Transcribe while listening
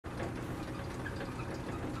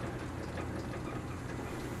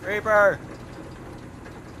Reaper!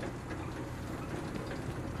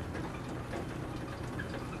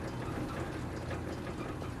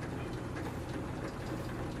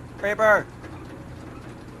 Reaper!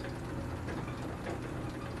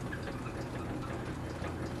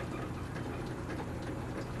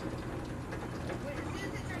 Wait, as soon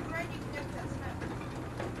as it turns red, you can get that smoke.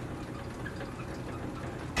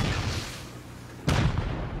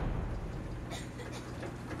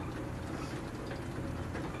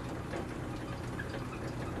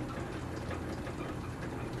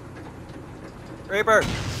 Reaper!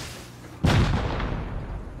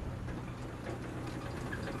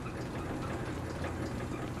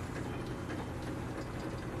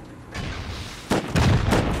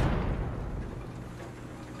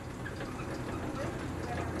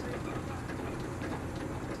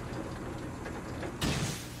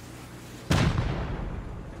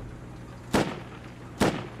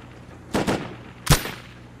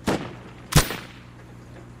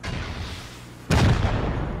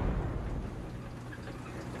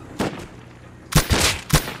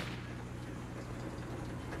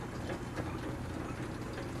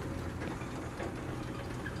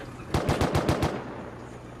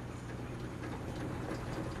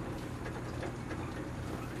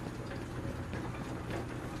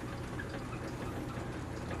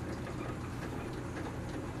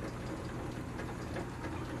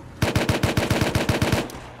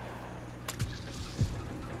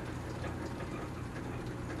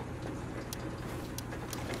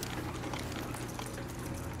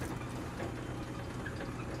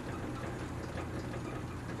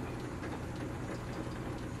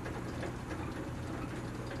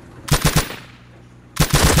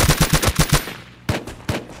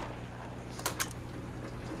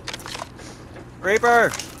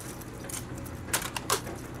 Reaper!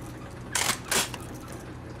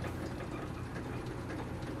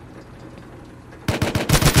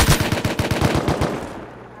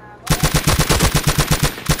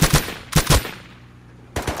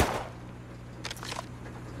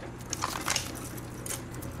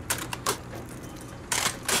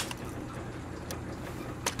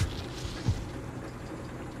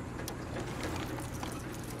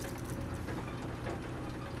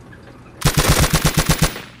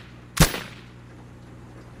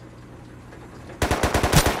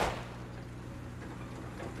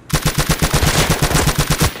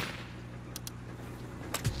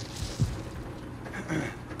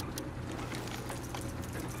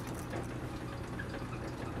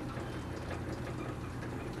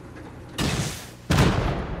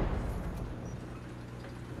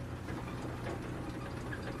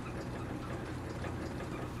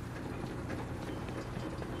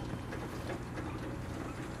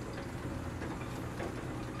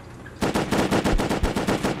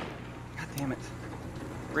 God damn it.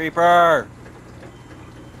 Reaper!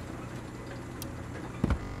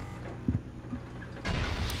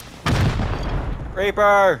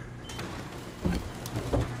 Reaper!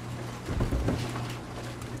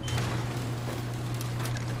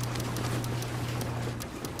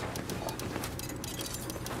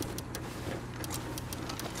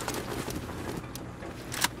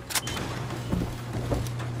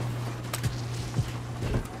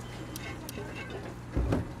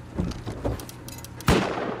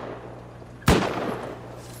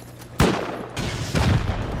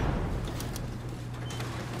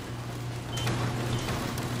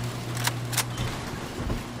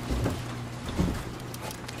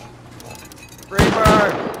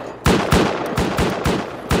 Reaper!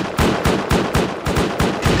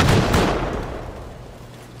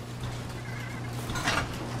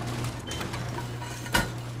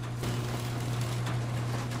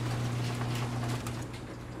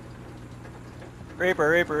 Reaper,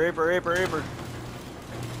 Reaper, Reaper, Reaper, Reaper.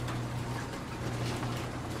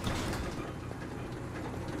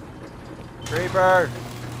 Reaper!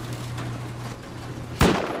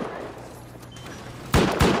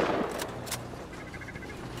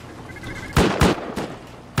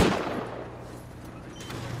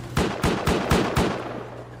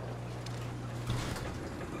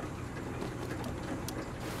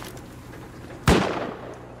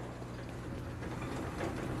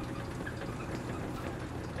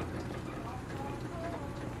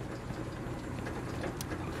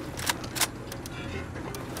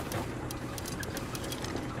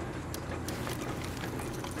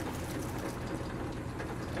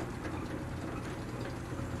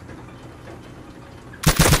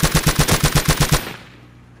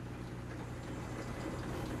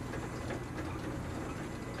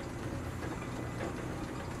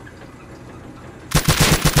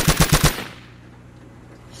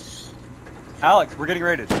 Alex, we're getting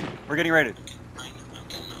raided. We're getting raided.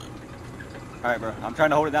 Alright, bro. I'm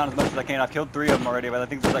trying to hold it down as much as I can. I've killed 3 of them already, but I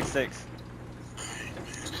think there's like 6.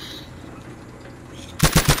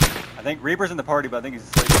 I think Reaper's in the party, but I think he's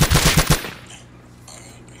asleep.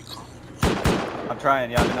 I'm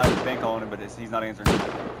trying, yeah. I've been calling him, but he's not answering.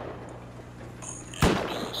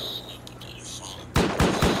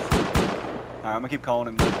 Alright, I'm gonna keep calling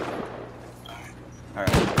him.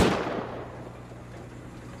 Alright.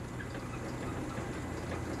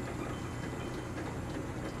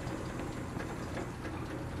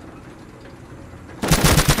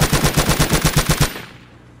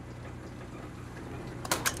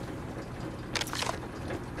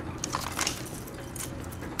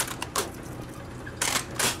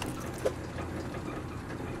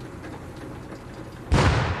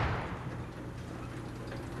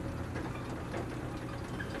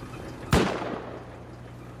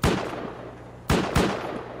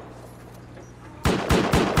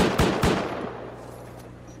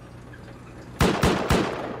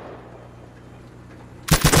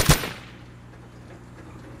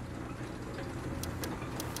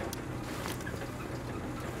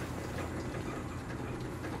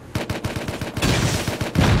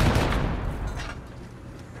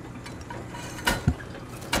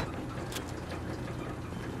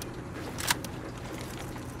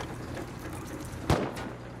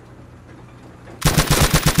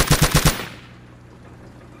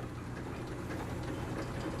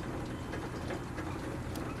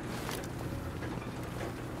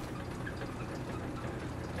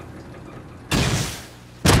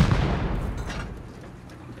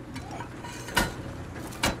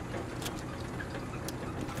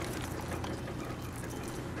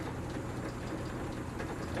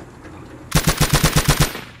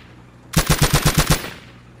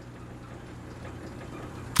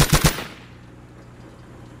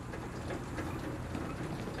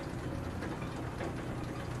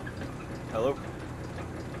 Hello?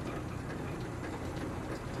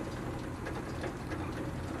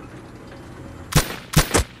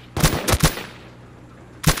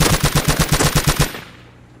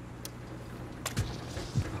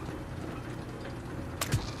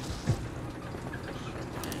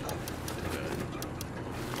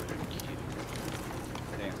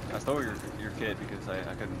 Damn, I stole your kid because I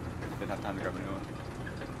didn't have time to grab a new one.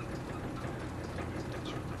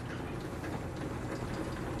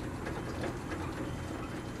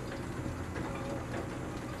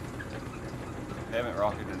 I haven't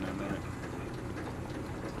rocketed in a minute.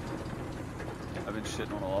 I've been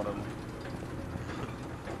shitting on a lot of them.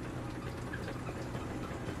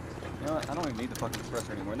 You know what? I don't even need the fucking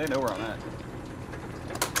suppressor anymore. They know where I'm at.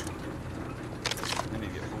 I need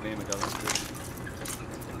to get full damage out of this shit.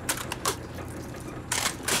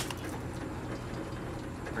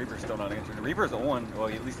 Reaper's still not answering. Reaper's on. Well,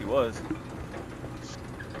 at least he was.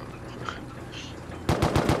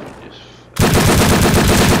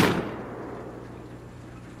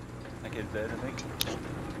 That kid's dead, I think.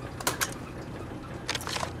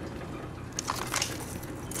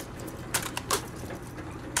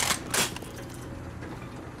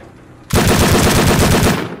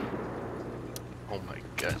 Oh my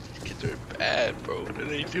god, these kids are bad, bro. What are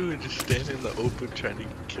they doing? Just standing in the open trying to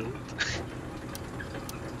get killed?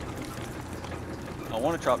 I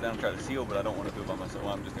want to drop down and try to seal, but I don't want to do it by myself.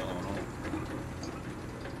 I'm just the only one home.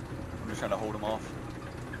 I'm just trying to hold him off.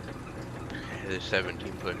 Yeah, there's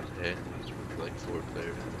 17 players ahead. It's like 4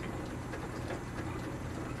 players.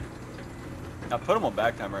 I put him on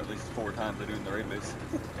back timer at least 4 times to do in the raid base.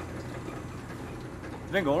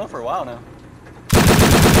 It's been going on for a while now.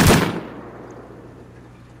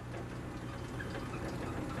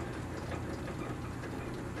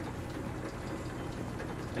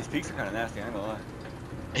 These peaks are kind of nasty, I ain't gonna lie.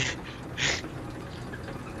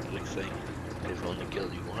 Looks like they've only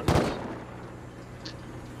killed you once.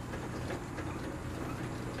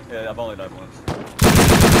 Yeah, I've only died once.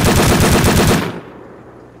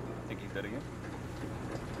 Think he's dead again?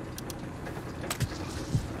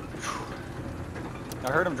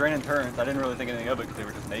 I heard him draining turrets. I didn't really think anything of it because they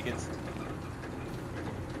were just nakeds.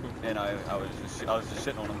 And I was just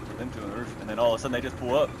shitting on them with them 2 on the roof, and then all of a sudden they just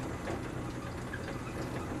pull up.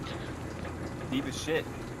 Deep as shit.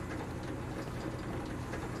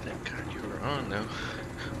 Thank God you were on though.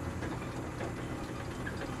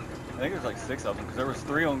 I think there's like 6 of them because there was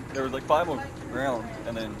 3 on. There was like 5 on ground,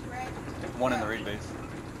 and then 1 in the raid base.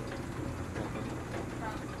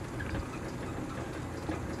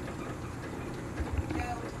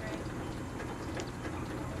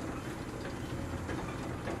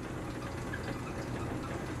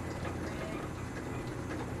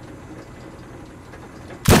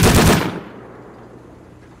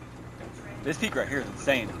 This peak right here is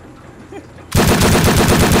insane.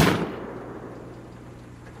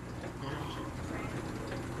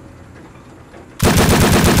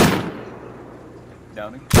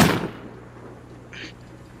 Downing.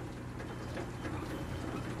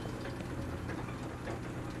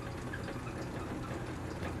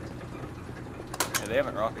 Yeah, they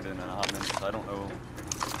haven't rocketed in a hot minute, so I don't know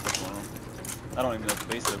what's going on. I don't even know if the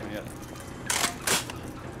base is open yet.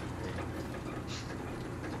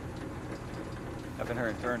 I've been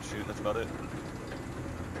hearing turn shoot, that's about it.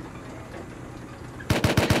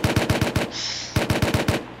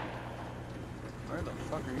 Where the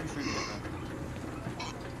fuck are you shooting at?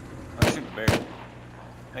 I'm shooting Bear.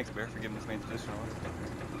 Thanks, Bear, for giving this main position away.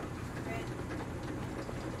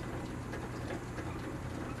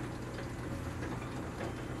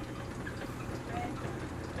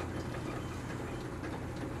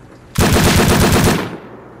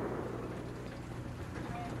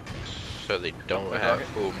 So they don't have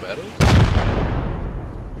rocket? full medals?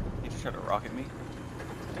 He just tried to rocket me.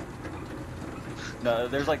 No,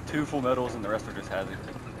 there's like 2 full medals and the rest are just hazard.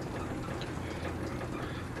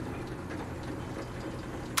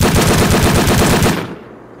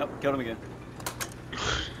 Oh, killed him again.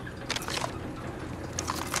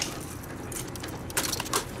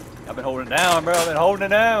 I've been holding it down, bro. I've been holding it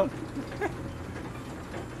down.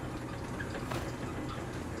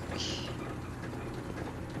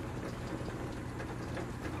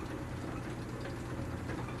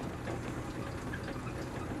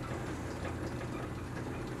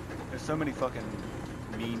 There's so many fucking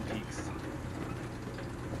mean peaks.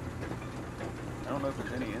 I don't know if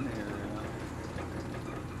there's any in here or not.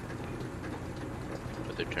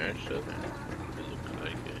 But they're trying to show that. It looks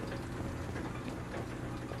like it.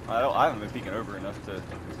 I haven't been peeking over enough to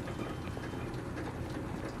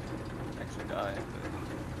actually die.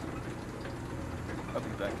 But... oh,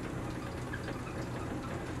 he's back.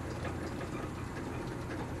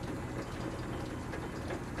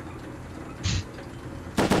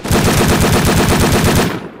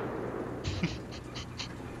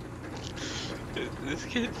 This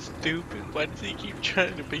kid's stupid. Why does he keep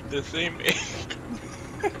trying to beat the same man?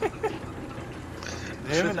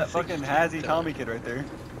 Him and that fucking Hazzy Tommy kid right there.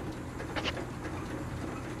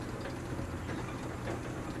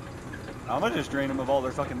 I'm gonna just drain them of all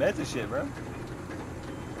their fucking meds and shit, bro.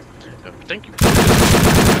 Thank you. I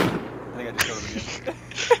think I just killed him again.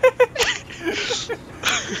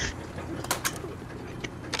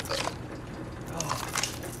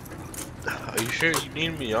 Are you sure you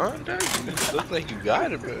need me on, dog? You look like you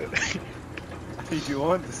got it, but I need you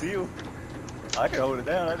on to seal. I can hold it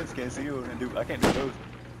down, I just can't seal and do. I can't do both.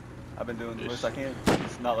 I've been doing the most I can.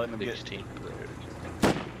 Just not letting them get. 16 players.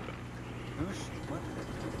 Who's what?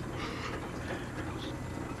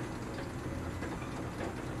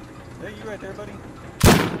 Hey, you right there, buddy?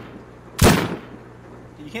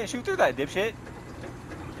 You can't shoot through that, dipshit.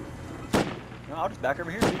 No, I'll just back over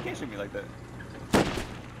here so you can't shoot me like that.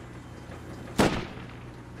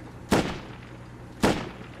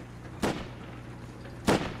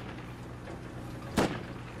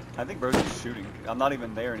 I think bro's just shooting. I'm not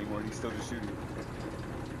even there anymore and he's still just shooting.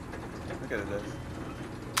 Look at his ass.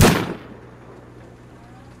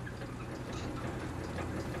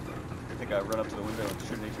 I think I run up to the window and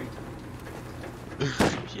shoot an HP.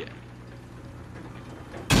 Yeah.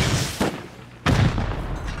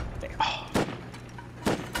 Damn.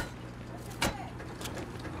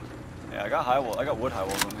 Yeah, I got high wall. I got wood high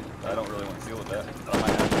walls on me. I don't really want to deal with that. But I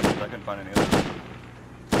might have to because I couldn't find any others.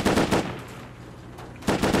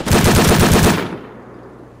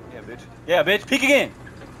 Yeah, bitch. Yeah, bitch. Peek again.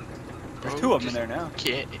 There's 2 of them in there now.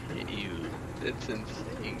 Can't hit you. That's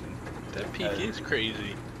insane. That peak is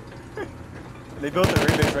crazy. They built their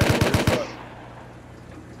ring base right there. Where the fuck?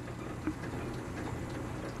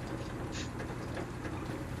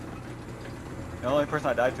 The only person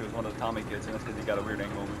I died to was one of the Tommy kids, and that's because he got a weird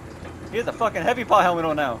angle on me. He has a fucking heavy pot helmet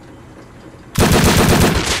on now.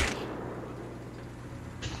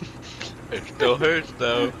 It still hurts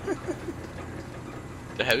though.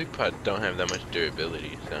 The heavy pot don't have that much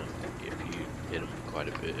durability, so if you hit them quite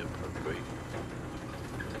a bit, it'll probably break.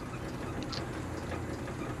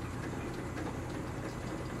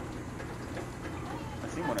 I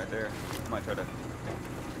see one right there. I might try to.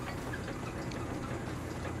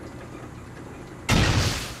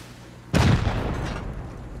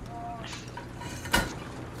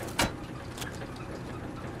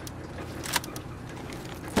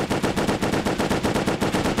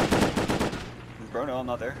 Bro, no, I'm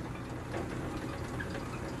not there.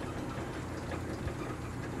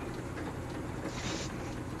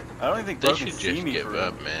 I don't even think They bro can should see just me give for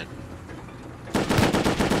up, man.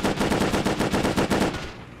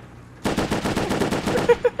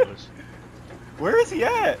 Where is he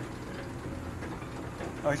at?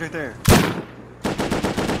 Oh, he's right there.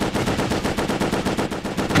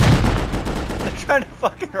 They're trying to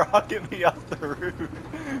fucking rocket me off the roof.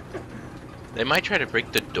 They might try to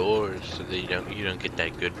break the doors so that you don't get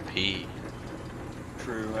that good pee.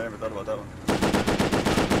 True, I never thought about that one.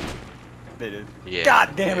 They did. Yeah.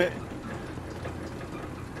 God damn it!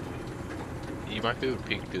 You might be able to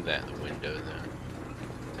peek through that window though.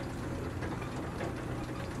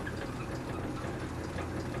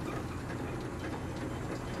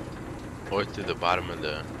 Or through the bottom of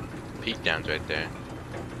the peek downs right there.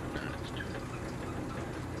 No, it's too...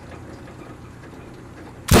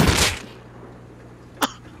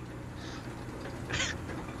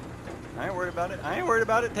 I ain't worried about it. I ain't worried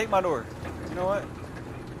about it. Take my door. You know what? I'm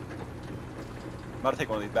about to take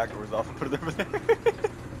one of these back doors off and put it over there.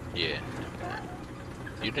 Yeah.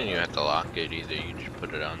 You didn't even have to lock it either. You just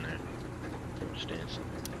put it on there. Stands.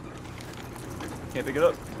 Can't pick it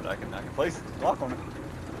up, but I can place a lock on it.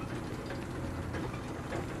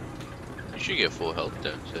 You should get full health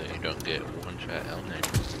though, so you don't get one shot out there.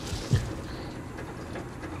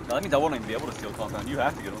 No, that means I won't even be able to steal compound. You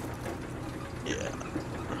have to get them. Yeah.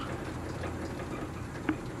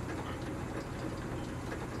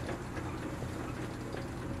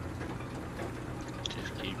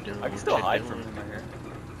 Just keep doing. I can still hide from him right here.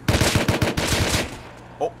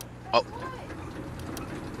 Oh. Oh.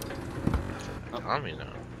 Tommy now.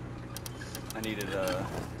 I needed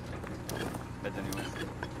meds anyways.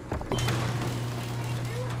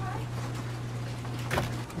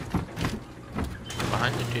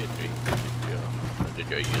 Behind the tier 3. Did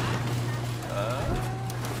you use it?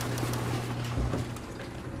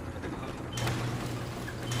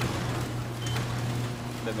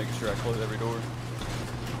 Then making sure I close every door.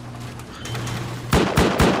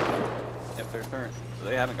 Yep, there's current. So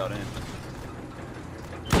they haven't got in.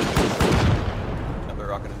 Now they're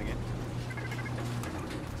rocking in again.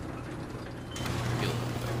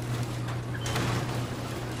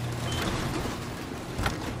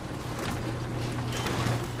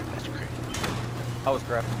 That's crazy. I was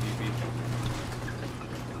crafting DP.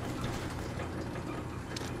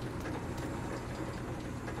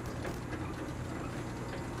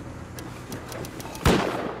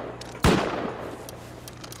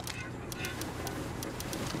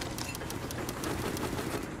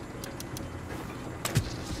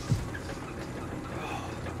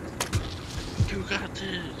 You got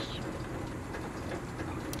this.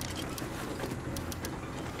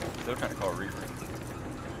 They're trying to call a Reaper.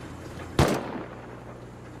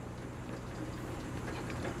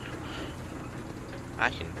 I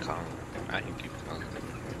can call him. I can keep calling him.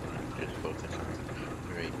 Just focus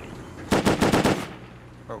on rating.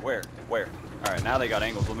 Or where? Where? Alright, now they got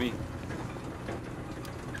angles with me.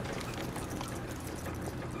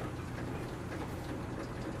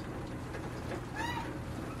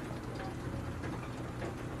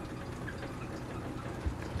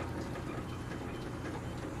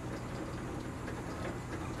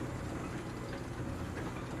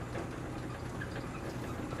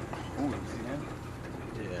 Ooh, you see him?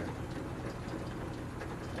 Yeah.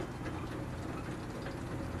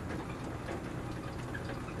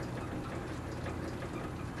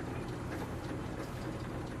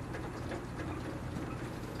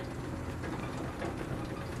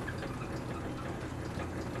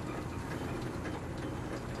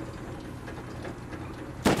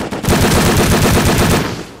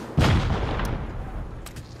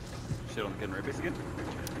 Shit on the getting rapists again?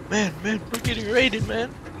 Man, we're getting raided,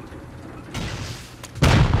 man.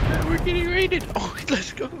 Man, we're getting raided. Oh,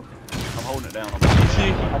 let's go. I'm holding it down.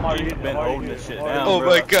 I'm already He's been holding this shit down. Oh bro.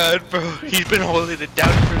 my god, bro. He's been holding it down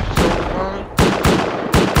for so long.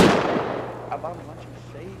 I'm about to let you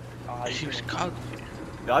save. He was calling me.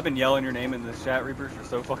 Dude, I've been yelling your name in the chat, Reaper, for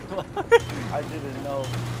so fucking long. I didn't know.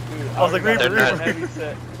 Dude, I was like, Reaper, They're not- heavy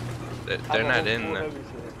set. They're not in the...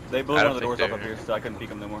 They blew I one don't of the doors think off up they're- here, so I couldn't peek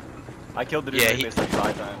them no more. I killed the dude Yeah, rapist like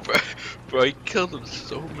 5 times. Bro, he killed him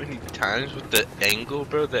so many times with the angle,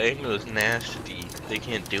 bro. The angle is nasty. They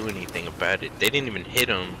can't do anything about it. They didn't even hit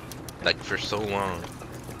him, like, for so long.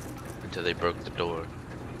 Until they broke the door.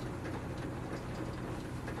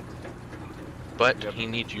 But Yep. he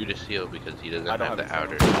needs you to seal because he doesn't I don't have the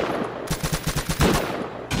have outer. it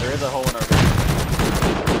There is a hole in our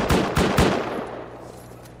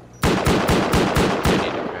I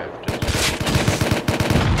need to craft it.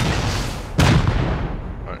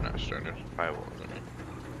 Oh, not stone, there's firewalls in it.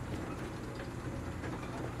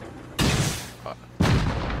 Oh.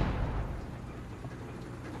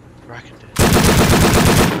 Rocket dead.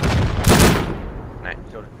 Nice.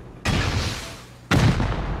 Killed it.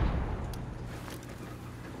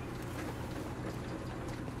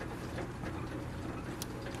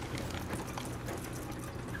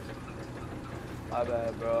 My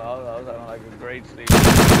bad, bro. I was having like a great sleep.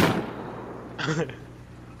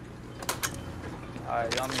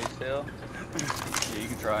 Alright, you want me to steal? Yeah, you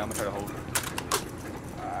can try. I'm gonna try to hold.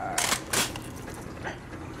 Alright.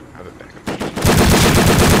 Have it back.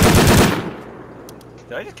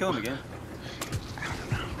 Did I just kill him again?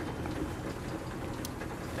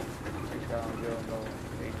 Make sure I don't give him no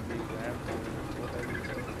HB gram or whatever you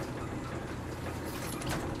say.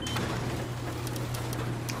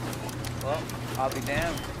 Well, I'll be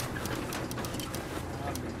damned.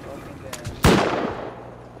 I'll be fucking damned.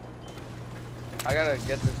 I gotta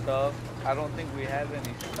get the stuff. I don't think we have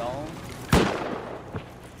any stone.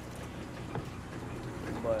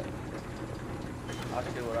 But I'll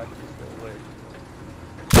see what I can still with.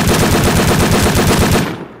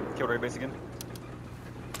 Killed Ray base again.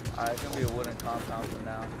 Alright, it's gonna be a wooden compound for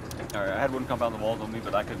now. Alright, I had wooden compound on the walls on me,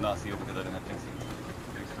 but I could not seal because I didn't have things sealed.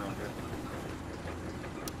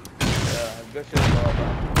 Yeah, good shit, bro.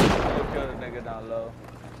 I'll kill the nigga down low.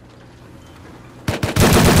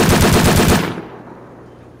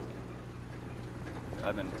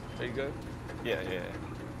 I've been. Are you good? Yeah.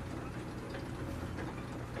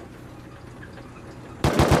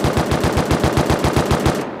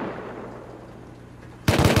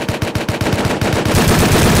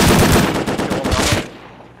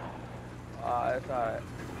 It's alright.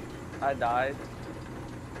 I died.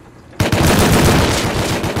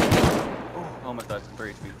 Oh, almost died.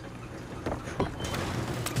 3 HP.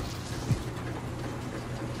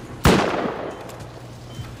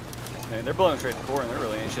 Man, they're blowing straight to core and there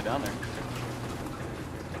really ain't shit down there.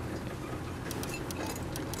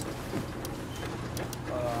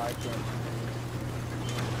 I can't.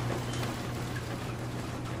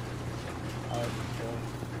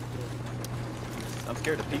 I'm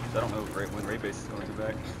scared to peek because I don't know when Ray base is going to be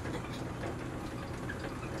back.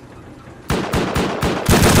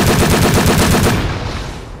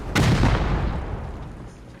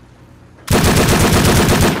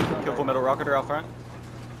 Kill full metal rocketer out front.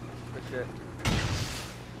 Good shit.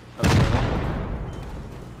 Oh,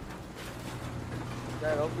 Is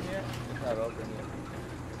that open yet? It's not open yet.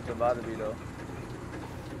 It's about to be though.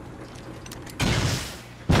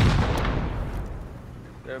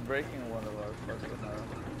 They're breaking one of our fucking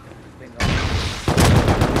thing on.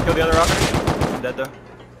 Kill the other rocketer. I'm dead though.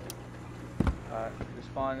 Alright, just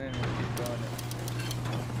spawn in and keep doing it.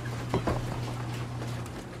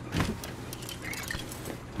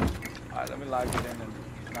 Alright, let me lock it in and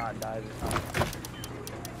not die this time.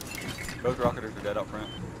 Both rocketers are dead out front.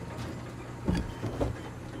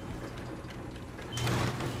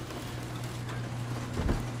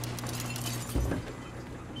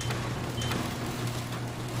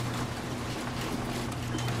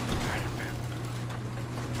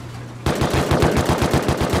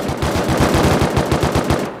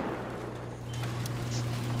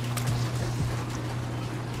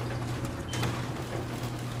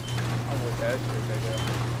 That shit, nigga.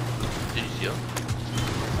 Did you seal?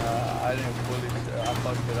 I didn't fully. I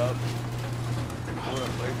fucked it up.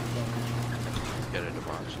 Get it a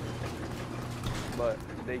box. But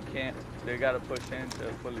they can't. They gotta push in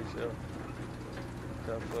to fully seal.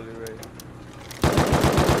 To fully raise.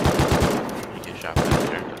 You get shot by the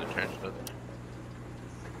turn to the turn stuff.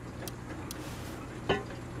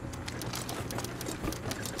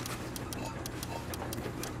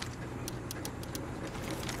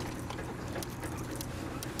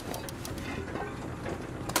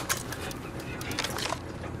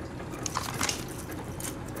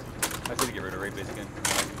 I need to get rid of Ray base again. I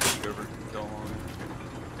can peek over. Go on.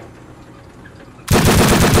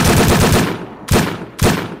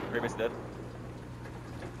 Ray base dead.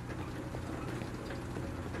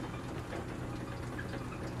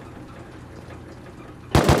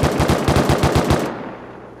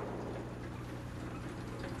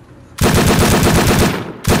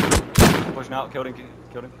 Pushing out, killed him.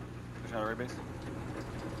 Pushing out of Ray base.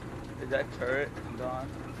 Is that turret gone?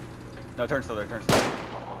 No, turn's still there, turn's still there.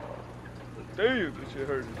 Damn, this shit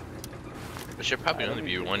hurt. It should probably only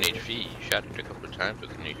be 1 HP. You shot it a couple of times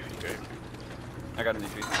with an HP, right? I got an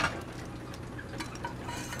HP.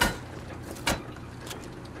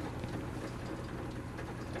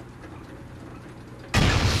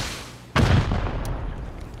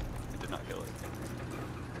 It did not kill it.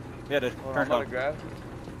 Yeah, it did. Hold on, Turn's I'm about to gone. grab.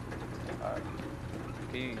 Alright.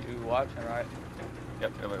 You watching, right?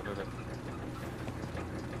 Yep, wait.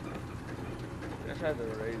 Just had the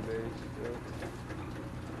raid base still.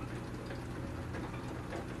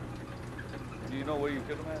 Do you know where you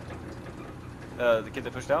killed him at? The kid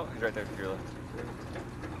that pushed out, he's right there to your left.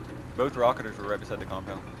 Both rocketers were right beside the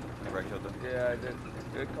compound whenever I killed them. Yeah, I did.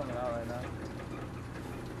 They're coming out right now.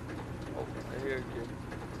 Oh, I hear You're good.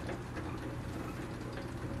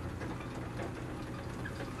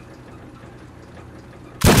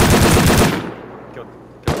 Killed.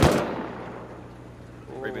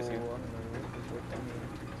 Ray base again.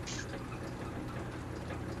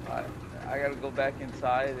 Alright, I gotta go back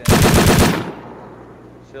inside and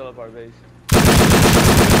seal up our base.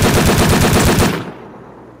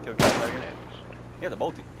 Killed guy right here. Yeah, the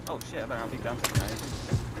multi. Oh shit, I better not peek down something.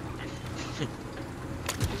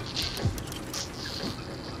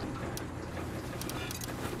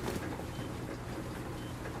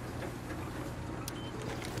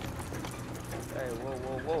 Hey,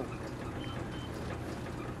 whoa.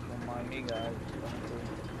 Don't mind me, guys.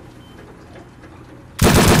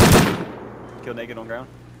 Kill naked on ground.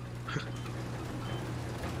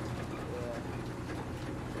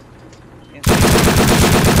 Yeah.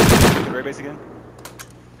 Ray base again.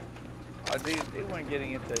 Oh, they weren't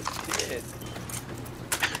getting into shit.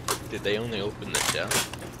 Did they only open the shell?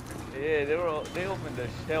 Yeah, they opened the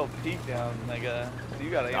shell peak down. Like, you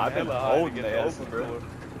gotta aim I've been hella high to holding get the the ass, open bro. door.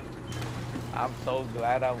 I'm so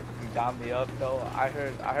glad you got me up though. I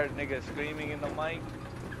heard niggas screaming in the mic.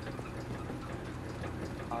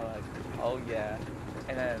 I was like, oh yeah.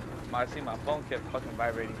 And then I see my phone kept fucking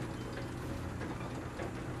vibrating.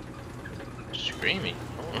 Screaming.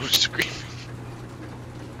 Oh, screaming.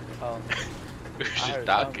 Oh. We were I just heard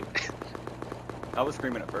talking. I was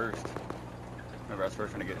screaming at first. Remember, I was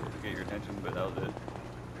first trying to get your attention, but that was it.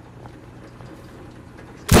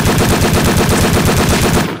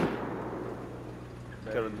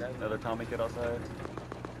 Killed another Tommy kid outside.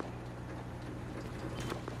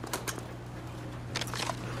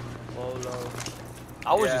 Polo.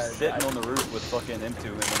 I was Yeah, just sitting on the roof with fucking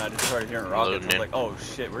M2, and then I just started hearing rockets. I was like, oh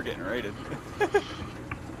shit, we're getting raided.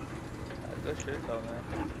 Good shit though, man.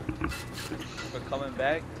 But coming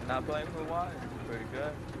back and not playing for a while, it's pretty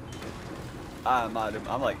good. I'm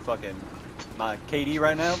like fucking, my KD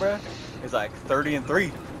right now, bro, is like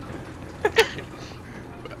 30-3.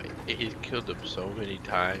 He's killed him so many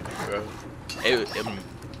times, bro.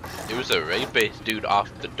 It was a raid base dude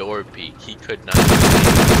off the door peak. He could not do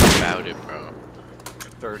anything about it, bro.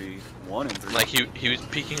 31-3. Like he was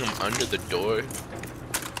peeking him under the door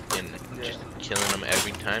and just killing him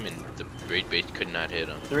every time, and the raid base could not hit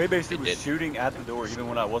him. The raid base dude was shooting at the door even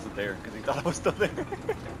when I wasn't there because he thought I was still there.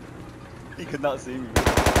 He could not see me.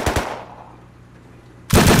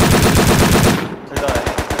 There's a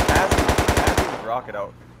massive rocket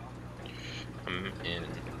out. I'm in.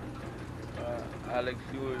 Alex,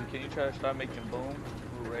 can you try to start making boom?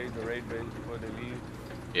 We'll raid the raid base before they leave.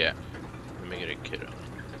 Yeah. Let me get a kiddo.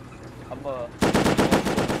 I'm gonna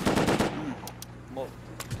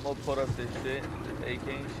put up this shit, this AK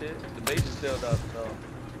and shit. The base is sealed up, so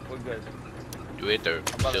we're good. Do we have to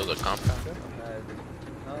seal the compound?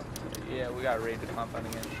 Huh? Yeah, we gotta raid the compound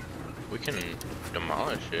again. We can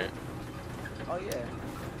demolish it. Oh yeah.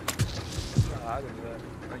 Oh, I can do that.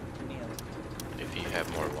 Right, yeah. If you have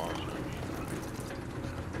more walls.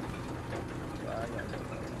 I got it.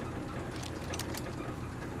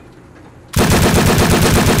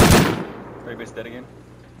 Raid base dead again.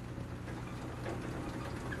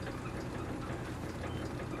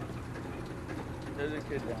 There's a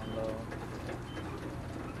kid down low.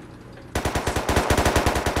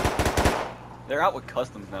 They're out with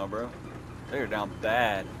customs now, bro. They're down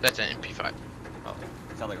bad. That's an MP5. Oh,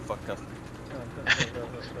 sound like a fuck custom.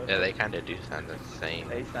 Yeah, they kind of do sound the same.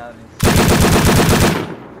 They sound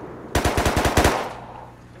insane.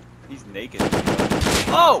 He's naked.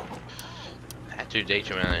 Oh! That dude's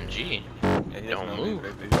HMLNG. Yeah, he Don't move.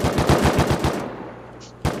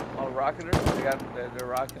 Oh, rocketer? They're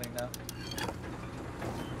rocketing now.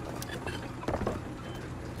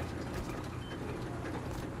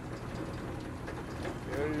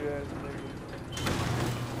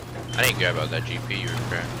 I didn't grab out that GP you were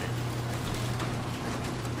crafting.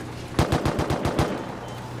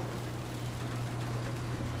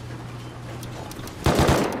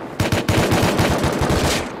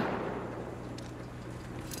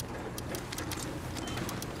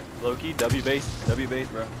 Low-key, W base,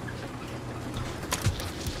 bro.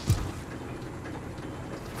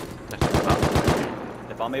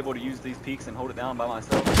 If I'm able to use these peaks and hold it down by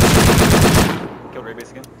myself, kill raid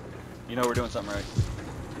base again. You know we're doing something right.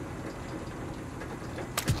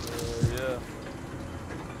 Yeah.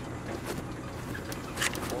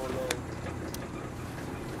 Polo.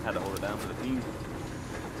 Had to hold it down for the team.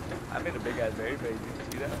 I made a big ass berry base. Did you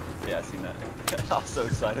see that? Yeah, I seen that. I was so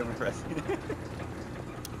excited when I seen it.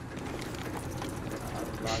 I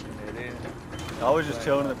was locking it in. I was just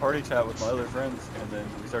chilling in the party chat with my other friends, and then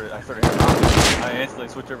I started. I instantly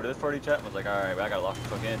switched over to this party chat and was like, all right, I gotta lock the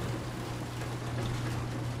fuck in.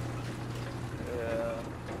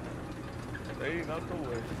 There you go, the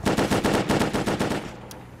way.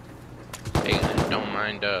 Hey, don't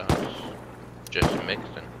mind just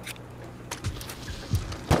mixing.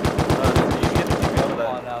 You get the TV out of Come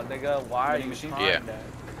on that. now, nigga. Why are vending you machine? trying Yeah. that?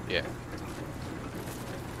 Yeah.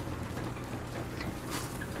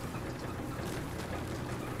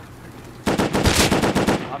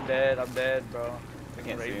 I'm dead, bro. I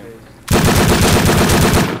can't see him.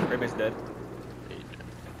 Base. Ray base dead.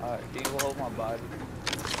 Alright, can you hold my body?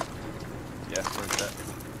 Yeah, where's that?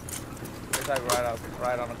 It's like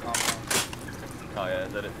right on the compound. Oh yeah,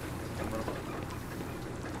 is that it?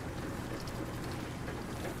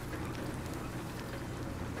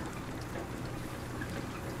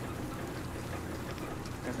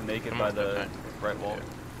 There's a naked Come by on, the okay. right wall. Yeah.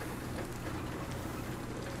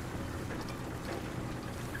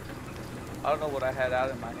 I don't know what I had out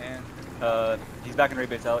in my hand. He's back in Ray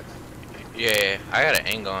base, Alex. Yeah, I got an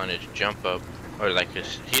angle on his jump up, or like they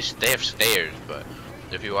have stairs, but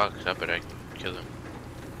if he walks up it, I can kill him.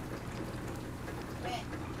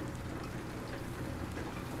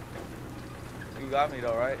 You got me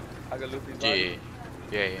though, right? I can loop his body.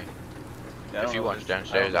 Yeah. Yeah, I don't If you know watch this-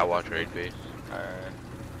 downstairs, I I'll don't watch know raid base. Alright.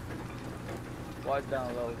 Watch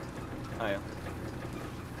down low. I am.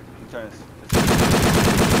 I'm trying to.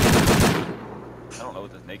 I don't know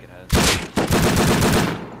what this naked has.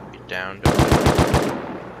 Get down.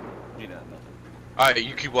 You know, nothing. Alright,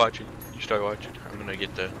 you keep watching. You start watching. I'm gonna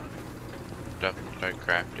get the stuff and start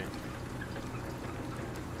crafting.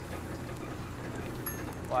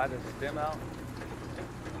 Why does stem out?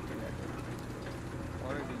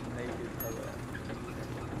 One of these naked color.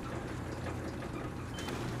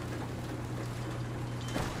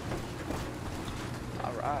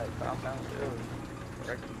 Alright, found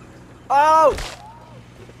two. Oh!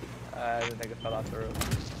 The nigga fell off the roof.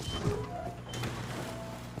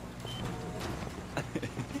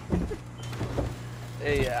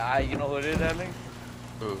 Hey, you know who it is, Ellie?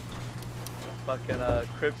 Ooh, Fucking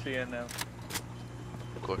Cripsy and them.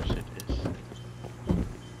 of course it is.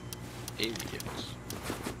 Idiots.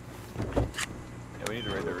 Yeah, we need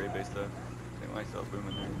to raid the raid base though. They might start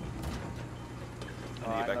booming there.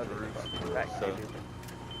 I need to get back to the roof. So, I need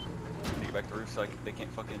to get back to the roof so they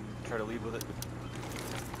can't fucking try to leave with it.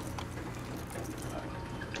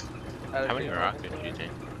 How many rockets do you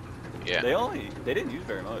think? Yeah. They didn't use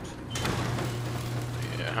very much.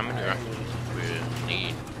 Yeah, how many rockets do we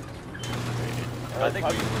need? I think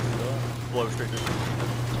we blow straight through.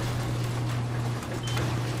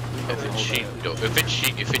 If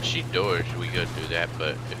it's sheet doors, we go do that.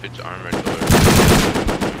 But if it's armored doors,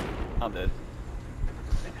 I'm dead.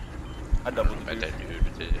 I doubled the like dude. that dude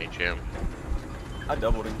with his HM. I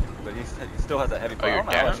doubled him, but he still has that heavy fire. you're I don't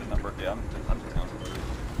know how that down? shit's not working. Yeah, I'm just down.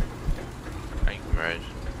 I can rise.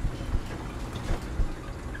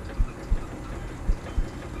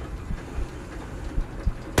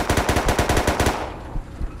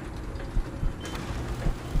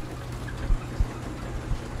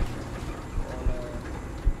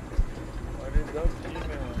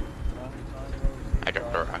 I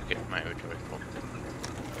dropped a rocket in my inventory.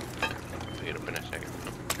 Pick it up in a second.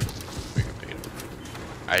 We can pick it up.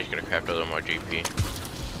 I'm just gonna craft a little more GP.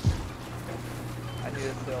 I need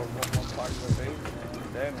to sell one more part of the base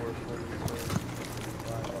and then we're fully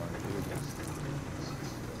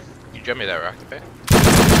You drop me that rocket back?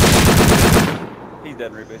 He's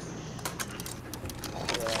dead in raid base.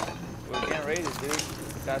 Yeah. We can't raid it, dude.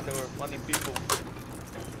 Thought there were funny people.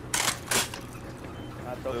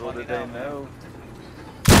 Not so Little funny did they now, know.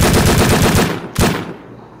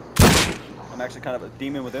 I'm actually kind of a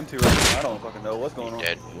demon with them two right now. I don't fucking know what's going on.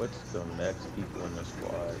 Dead. What's the next people in the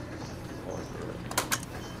squad? Oh,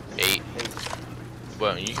 8.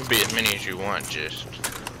 Well, you can be as many as you want, just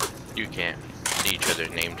you can't see each other's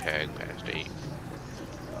name tag past 8.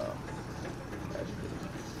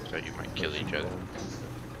 So you might kill each other.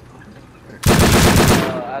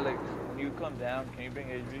 Alex, when you come down, can you bring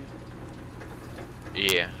HVs?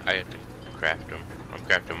 Yeah, I have to craft them. I'm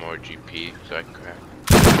crafting more GP, so I can craft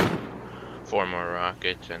 4 more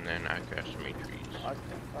rockets, and then I craft some HVs. I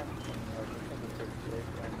think it's pretty safe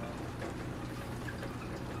right now.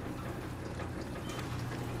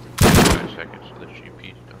 5 seconds to the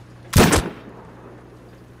GP's done.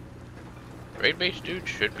 Raid base dude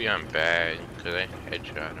should be on bag, because I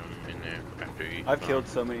headshot him in there after he I've spawned. killed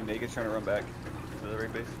so many nakeds trying to run back to the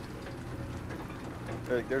raid base.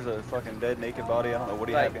 There's a fucking dead naked body. I don't know what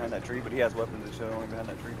he had behind that tree, but he has weapons that show only behind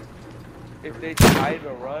that tree. If they try to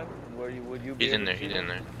run, would you be He's in able there, to he's shoot in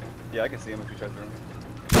there. Yeah, I can see him if he tries to run.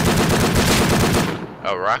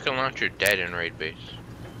 Oh, rocket launcher dead in raid base.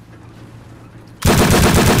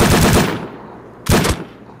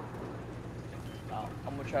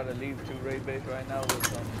 try to leave to raid base right now with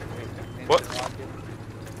some What? instant rocket.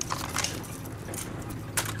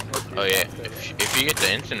 Oh yeah, if you get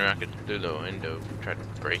the instant rocket through the window, try to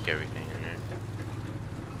break everything in there.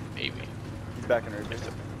 Maybe. He's back in raid base.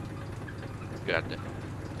 Got that.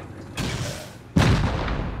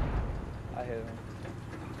 I hit him.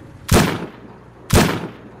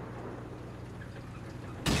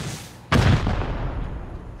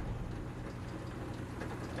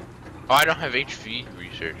 Oh, I don't have HV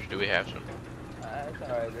research. Do we have some? It's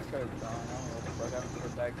alright, this card's gone. I don't know what the fuck happened to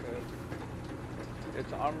the back card.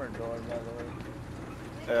 It's armored door, by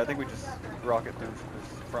the way. I think we just rocket through this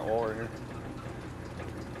front wall right here.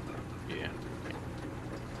 Yeah.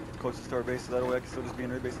 Closest to our base, so that way I can still just be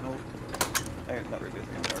in raid base and hold. Not raid base,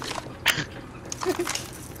 I mean,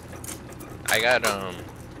 I got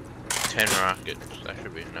 10 rockets. That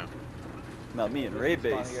should be enough. Not me in raid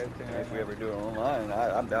base. If we ever do it online,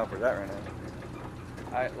 I'm down for that right now.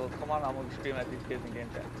 Alright, well come on, I'm gonna scream at these kids in game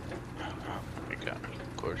chat. Oh my god,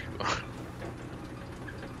 of course you are.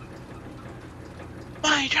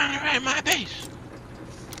 Why are you trying to raid my base?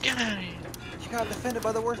 Get out of here. You got defended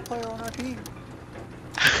by the worst player on our team.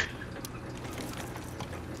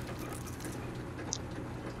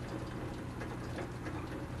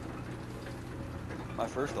 My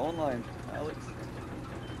first online, Alex.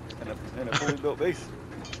 In a fully built base.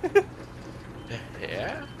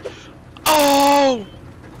 Yeah? Oh!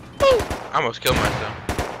 I almost killed myself.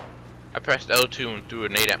 I pressed L2 and threw a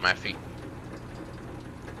nade at my feet.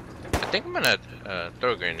 I think I'm gonna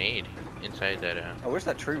throw a grenade inside that. I wish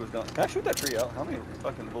that tree was gone. Can I shoot that tree out? How many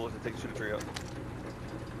fucking bullets does it take to shoot a tree out?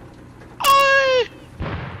 Oh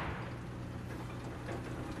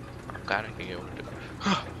god, I can get one.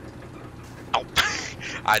 Oh,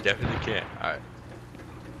 I definitely can't. Alright.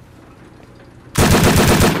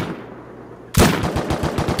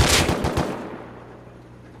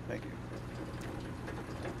 Thank you.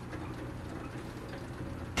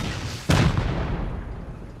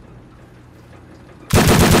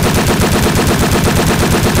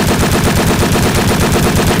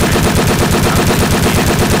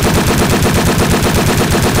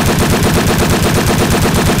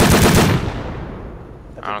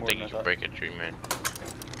 I don't think you can break a tree, man.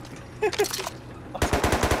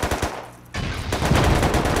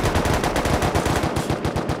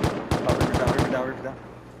 River down.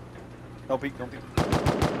 Don't peek.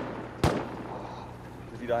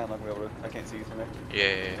 If you die, I'm not gonna be able to. I can't see you from there.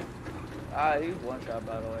 Yeah. Ah, he's one shot,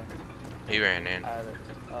 by the way. He ran in.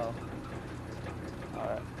 Oh.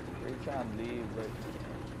 Alright. We're trying to leave, but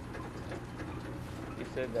he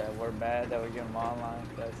said that we're bad that we get them online.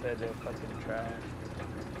 So I said they're fucking trash.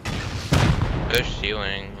 They're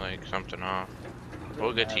sealing like something off.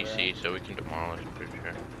 We'll get TC so we can demolish, I'm pretty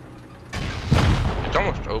sure. It's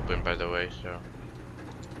almost open, by the way, so.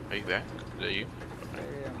 Are you back? Is that you?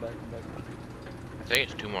 Yeah, I'm back. I think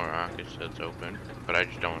it's 2 more rockets that's open, but I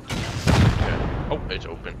just don't want to. Oh, it's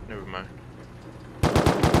open. Never mind.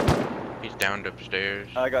 He's downed upstairs.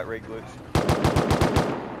 I got raid glitch.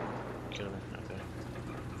 Kill him. Okay.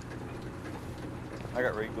 I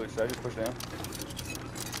got raid glitch. Did I just push down?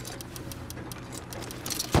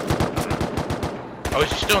 Oh,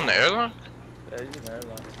 is he still in the airlock? Yeah, he's in the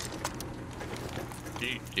airlock.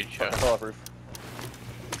 Did you I shot? fell off roof.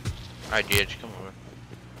 I did. Come over.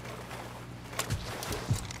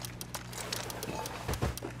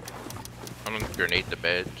 I'm gonna grenade the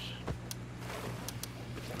beds.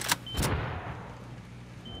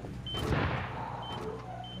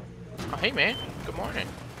 Oh, hey man. Good morning.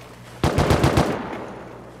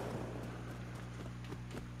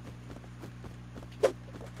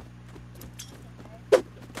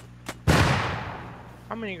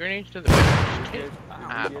 How many grenades do the beds take?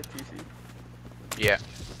 Yeah.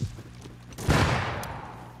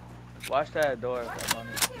 Watch that door.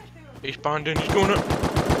 He spawned in. He's going up.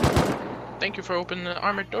 Thank you for opening the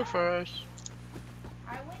armored door for us.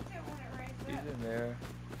 He's in there.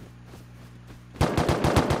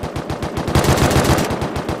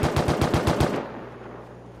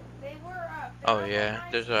 Oh yeah,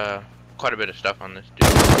 there's quite a bit of stuff on this dude.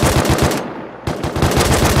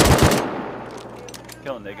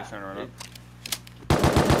 Killing niggas trying to run up.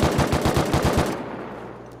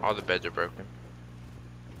 All the beds are broken.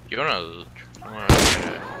 You wanna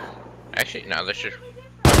actually, no, let's just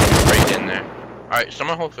right in there. Alright,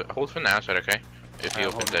 someone hold from the outside, okay? If he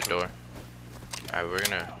opens that door.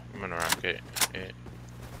 Alright, I'm gonna rocket it.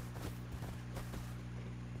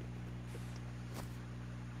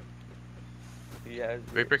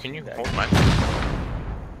 Reaper, can you hold my...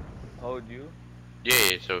 Hold you?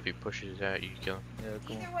 Yeah, so if he pushes out, you kill him. Yeah,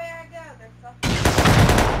 cool. Either way I go, they're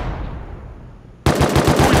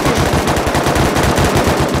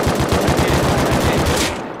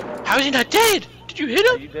How is he not dead? Did you hit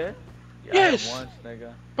Are him? you dead? Yeah, Yes. I hit once,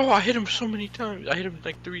 nigga. Bro, I hit him so many times. I hit him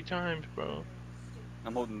like 3 times, bro.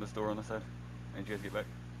 I'm holding this door on the side. I need you guys to get back.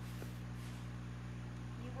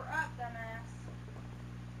 You were up, dumbass.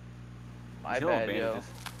 My He's healing bad, yo. bandages.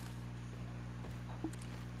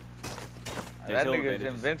 Yeah, That he's healing nigga's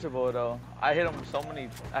bandages. invincible though. I hit him so many.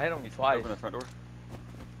 I hit him He's twice. open the front door.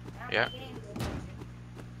 Yeah.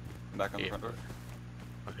 I'm back on the Yeah. front door.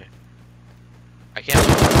 Okay. I can't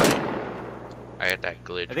look at my body. I got that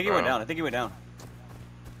glitch, I think he bro. went down. I think he went down.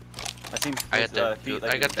 I seen I his got that. feet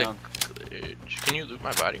like I he got went the down. glitch. Can you loot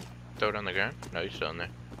my body? Throw it on the ground? No, he's still in there.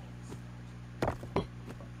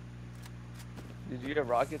 Did you get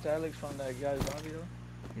rockets, Alex, from that guy's body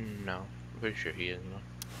though? No, I'm pretty sure he is. No.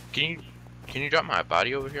 Can you drop my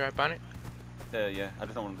body over here, Iconic? Yeah. I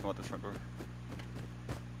just don't want him to come out this front door.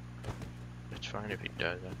 It's fine if he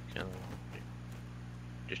does. I'll kill him.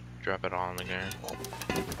 Just drop it all on the ground.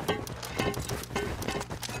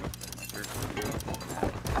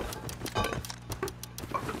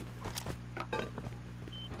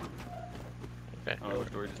 Okay. I don't know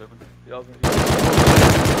which door he just opened. Y'all can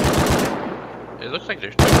It looks like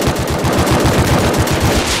there's.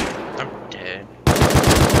 I'm dead.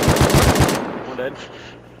 One dead.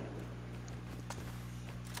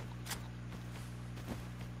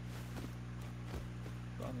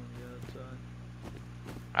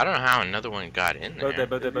 I don't know how another one got in there. Both dead,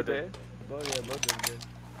 both dead, both dead. Both, yeah, both of them dead.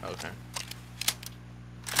 Okay.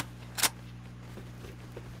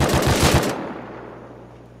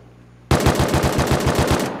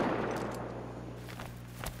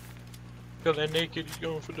 Kill that naked, he's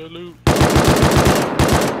going for the loot.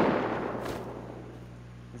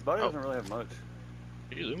 His body Oh. doesn't really have much.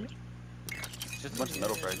 Did you loot me? It's just a bunch of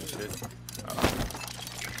metal frags and shit.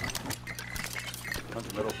 A bunch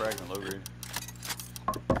of metal frags and low grade.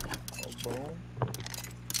 Oh, boom.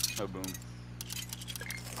 Oh, boom.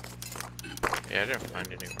 Yeah, I didn't find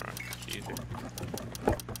any rocks either.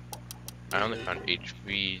 I only found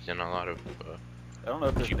HVs and a lot of, I don't know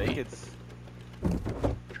if this GP. naked's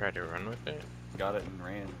tried to run with it. got it and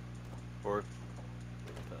ran. Or if,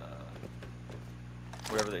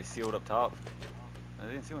 whatever they sealed up top. They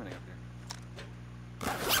didn't seal anything up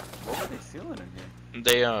here. What were they sealing in here?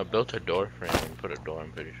 They, built a door frame and put a door,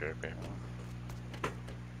 I'm pretty sure, up here.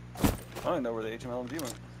 I don't even know where the HMLMG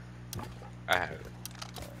went. I have it.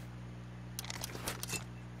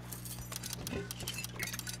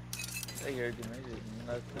 They heard you made it.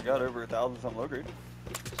 Nothing. I got over 1,000 something low grade.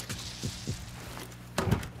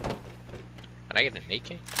 Can I get an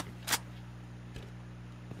AK?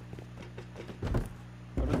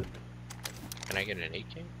 What is it? Can I get an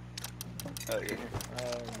AK? Oh, yeah, here.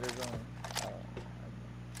 There's only.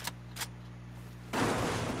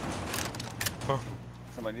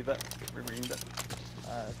 Somebody need that? River, you need that?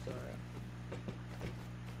 That's alright.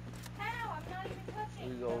 How? I'm not even touching.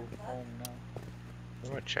 We go home now. I'm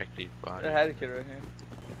gonna check these bodies. I had a kid right here.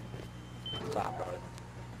 Stop, bro.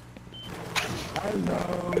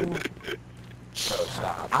 Hello. Bro,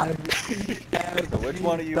 stop. I'm So which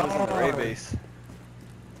one of you was in the Ray base?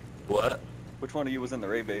 What? Which one of you was in the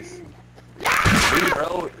Ray base? Me,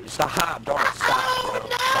 bro. Stop. Don't stop, bro.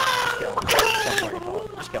 Stop. Just kill him. Don't worry, bro.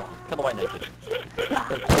 Just kill him. Kill the white naked.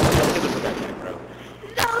 Bro.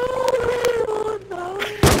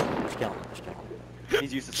 Just kill him. Just kill him.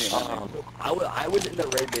 He's used to seeing that. I was in the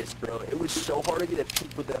raid base, bro. It was so hard to get a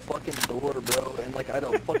peek with that fucking door, bro. And like I had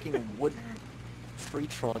a fucking wood tree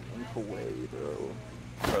trunk in the way, bro.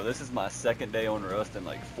 Bro, this is my second day on Rust in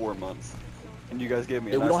like 4 months. And you guys gave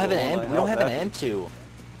me a Dude, we nice don't have an little end. online We don't have an help end to.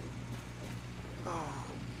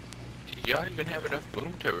 Y'all even have enough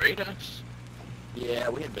boom to raid us? Yeah,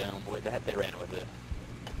 we had boom. They ran with it.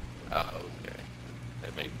 Oh, okay.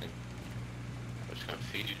 That makes sense. I was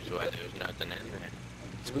confused why there was nothing in there.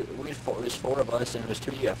 So it was four of us, and it was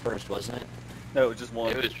 2 of you at first, wasn't it? No, it was just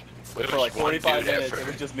one. It was For like one 45 dude at minutes, it was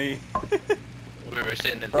first. just me. We were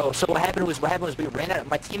sitting in Bro, so what happened was we ran out.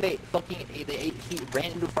 My teammate he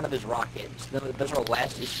ran into front of his rockets. Those were our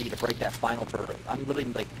last issue to break that final turret. I'm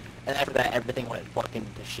literally like, and after that everything went fucking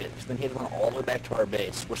to shit. So then he had to run all the way back to our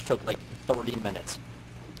base, which took like 30 minutes.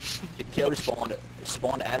 The killer spawned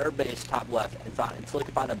at our base, top left, and found until he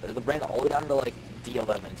could find a. They ran all the way down to like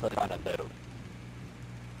D11 until they found a boat.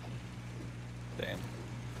 Damn.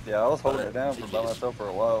 Yeah, I was holding it down by myself for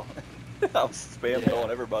a while. I was spam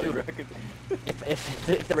throwing everybody. Dude, Reckon.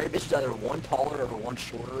 if the raid base was either one taller or one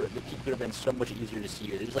shorter, the peak would have been so much easier to see.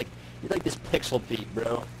 It was like this pixel peak,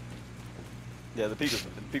 bro. Yeah, the peak was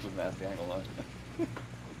nasty. I ain't gonna lie.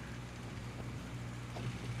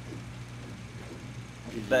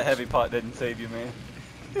 That heavy pot didn't save you, man.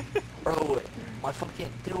 Bro, my fucking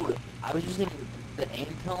dude, I was using the aim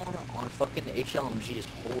tone on fucking HLMG is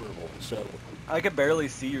horrible. So I could barely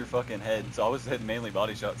see your fucking head, so I was hitting mainly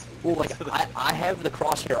body shots. well, like I have the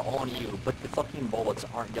crosshair on you, but the fucking bullets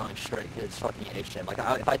aren't going straight because it's fucking HM. Like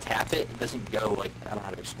if I tap it, it doesn't go. Like I don't know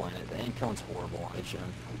how to explain it. The aim tone's horrible on HM.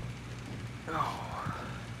 Oh.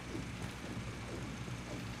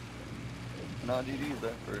 No, GG's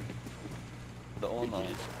that for the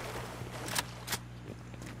online.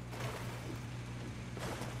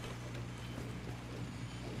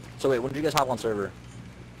 So wait, when did you guys hop on server?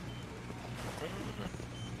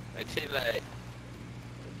 I'd say like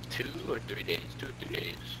 2 or 3 days. 2 or 3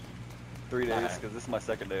 days. 3 days, because this is my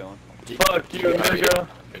second day on. Fuck you, nigga.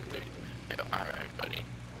 Alright, buddy.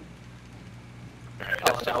 Alright,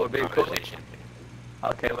 Oh, that's that the would be cool. conversation.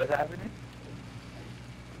 Okay, what's happening?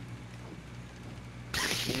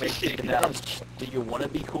 You may speak now. Do you want to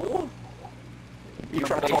be cool? You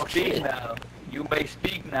trying to may talk speak shit. now. You may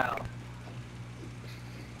speak now.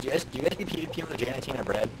 Do you guys do PvP with the J19 and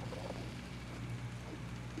Brad?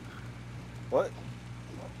 What?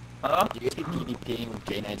 Huh? Do you guys be PvPing with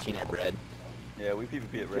J19 and Brad? Yeah, we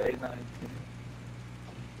PvP at Red.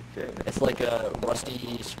 It's like a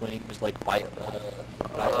rusty swings, like white.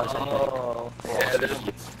 Oh, yeah,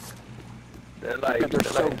 they're like, they're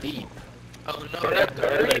so deep. Oh no, that's the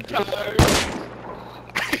retard!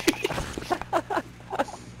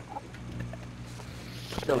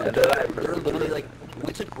 No, Yeah, they're literally like,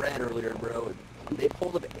 we took Brad earlier, bro. They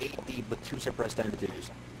pulled up 8 deep with 2 suppressed M2s.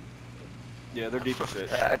 Yeah, they're deep as shit.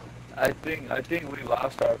 I think we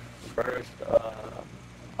lost our first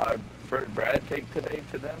Brad take today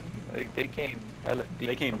to them. Like they came hella deep.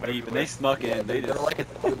 They came from deep and they everywhere. snuck in. They They're just,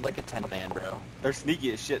 like a 10-man, bro. they're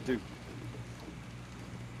sneaky as shit too.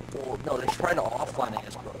 Well, no, they tried to offline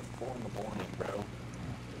us, bro. 4 in the morning, bro.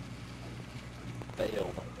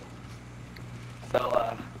 Failed.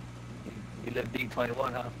 So you live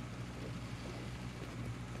D21, huh?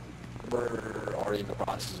 We're already in the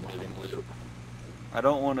process of moving loop. I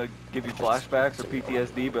don't want to give you flashbacks or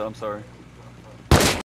PTSD, but I'm sorry.